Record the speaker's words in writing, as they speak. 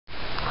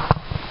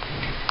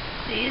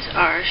These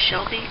are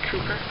Shelby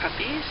Cooper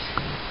puppies,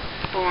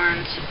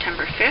 born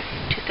September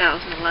 5th,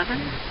 2011.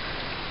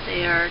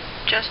 They are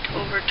just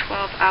over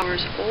 12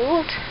 hours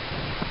old.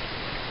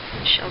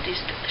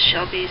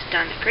 Shelby's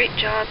done a great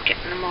job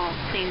getting them all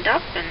cleaned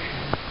up and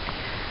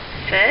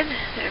fed.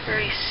 They're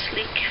very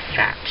sleek,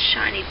 fat,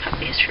 shiny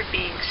puppies for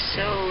being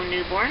so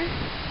newborn.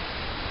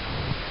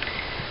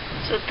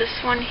 So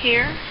this one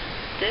here,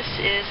 this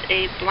is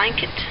a black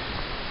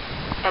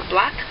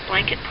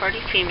blanket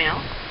party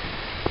female.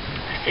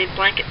 I say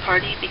blanket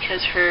party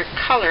because her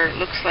color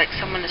looks like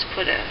someone has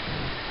put a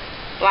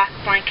black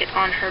blanket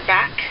on her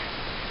back,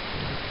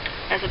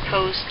 as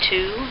opposed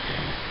to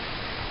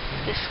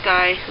this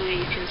guy who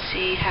you can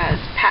see has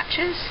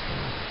patches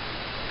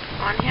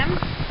on him,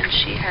 and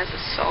she has a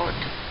solid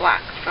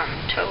black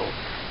from toe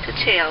to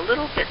tail,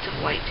 little bits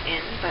of white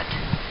in, but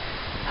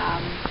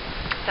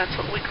that's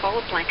what we call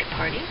a blanket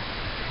party.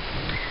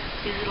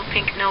 These little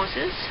pink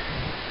noses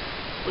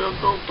will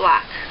go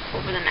black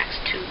over the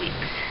next 2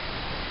 weeks.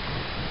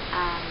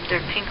 They're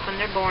pink when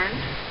they're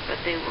born, but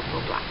they will go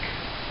black.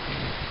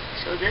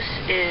 So this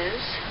is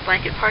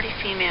blanket party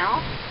female.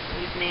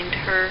 We've named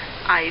her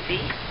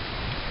Ivy.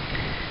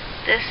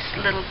 This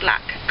little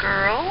black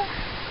girl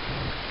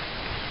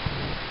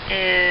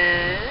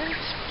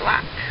is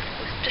black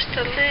with just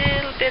a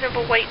little bit of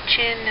a white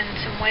chin and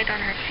some white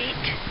on her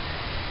feet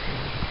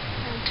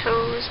and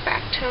toes,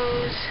 back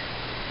toes.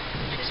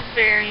 She's a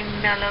very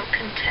mellow,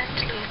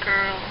 content little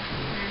girl.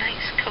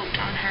 Nice coat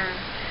on her.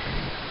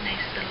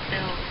 Nice little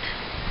build.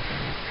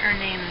 Her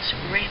name's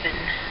Raven.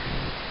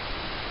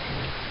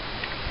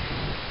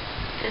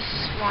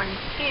 This one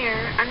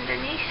here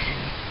underneath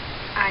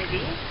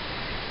Ivy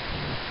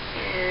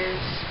is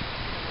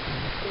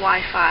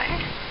Wi-Fi.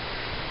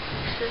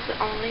 This is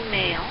the only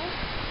male.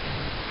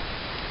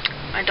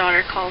 My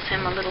daughter calls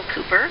him a little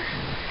Cooper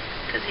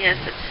because he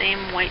has that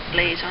same white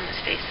blaze on his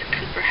face that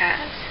Cooper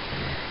has,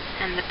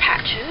 and the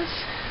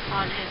patches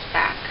on his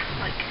back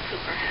like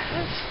Cooper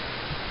has.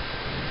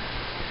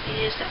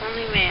 He is the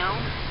only male.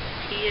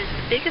 He is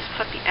the biggest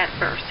puppy at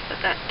birth,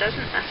 but that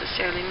doesn't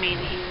necessarily mean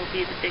he will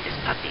be the biggest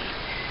puppy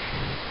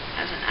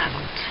as an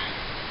adult.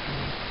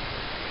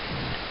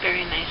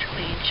 Very nice,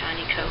 clean,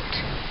 shiny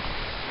coat.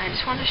 I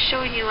just want to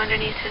show you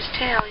underneath his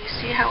tail. You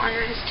see how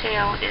under his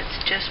tail it's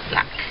just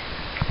black.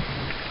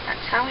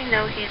 That's how we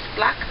know he's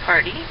black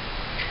party,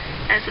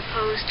 as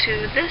opposed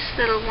to this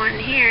little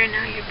one here.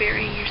 Now you're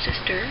burying your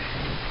sister.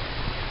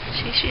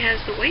 See, she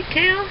has the white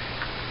tail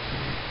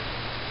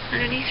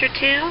underneath her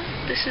tail.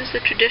 This is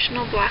the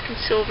traditional black and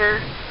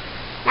silver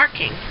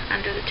marking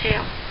under the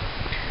tail.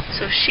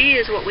 So she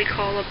is what we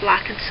call a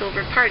black and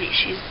silver party.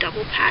 She's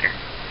double pattern.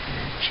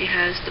 She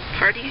has the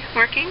party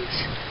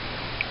markings,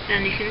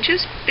 and you can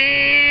just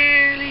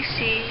barely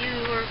see.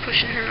 You are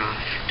pushing her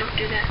off. Don't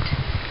do that.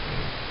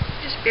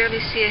 Just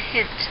barely see a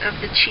hint of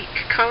the cheek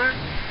color.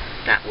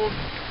 That will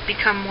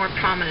become more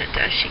prominent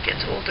as she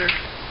gets older,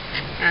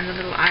 and the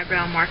little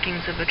eyebrow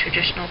markings of a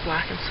traditional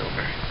black and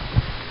silver.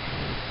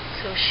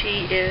 So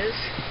she is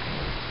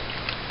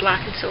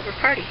black and silver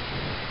party.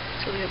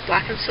 So we have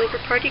black and silver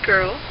party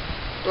girl,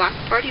 black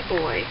party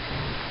boy,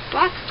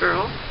 black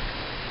girl,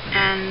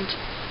 and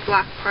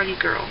black party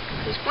girl,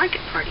 who's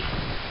blanket party.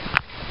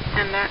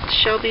 And that's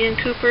Shelby and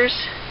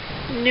Cooper's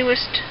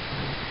newest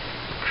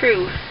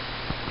crew.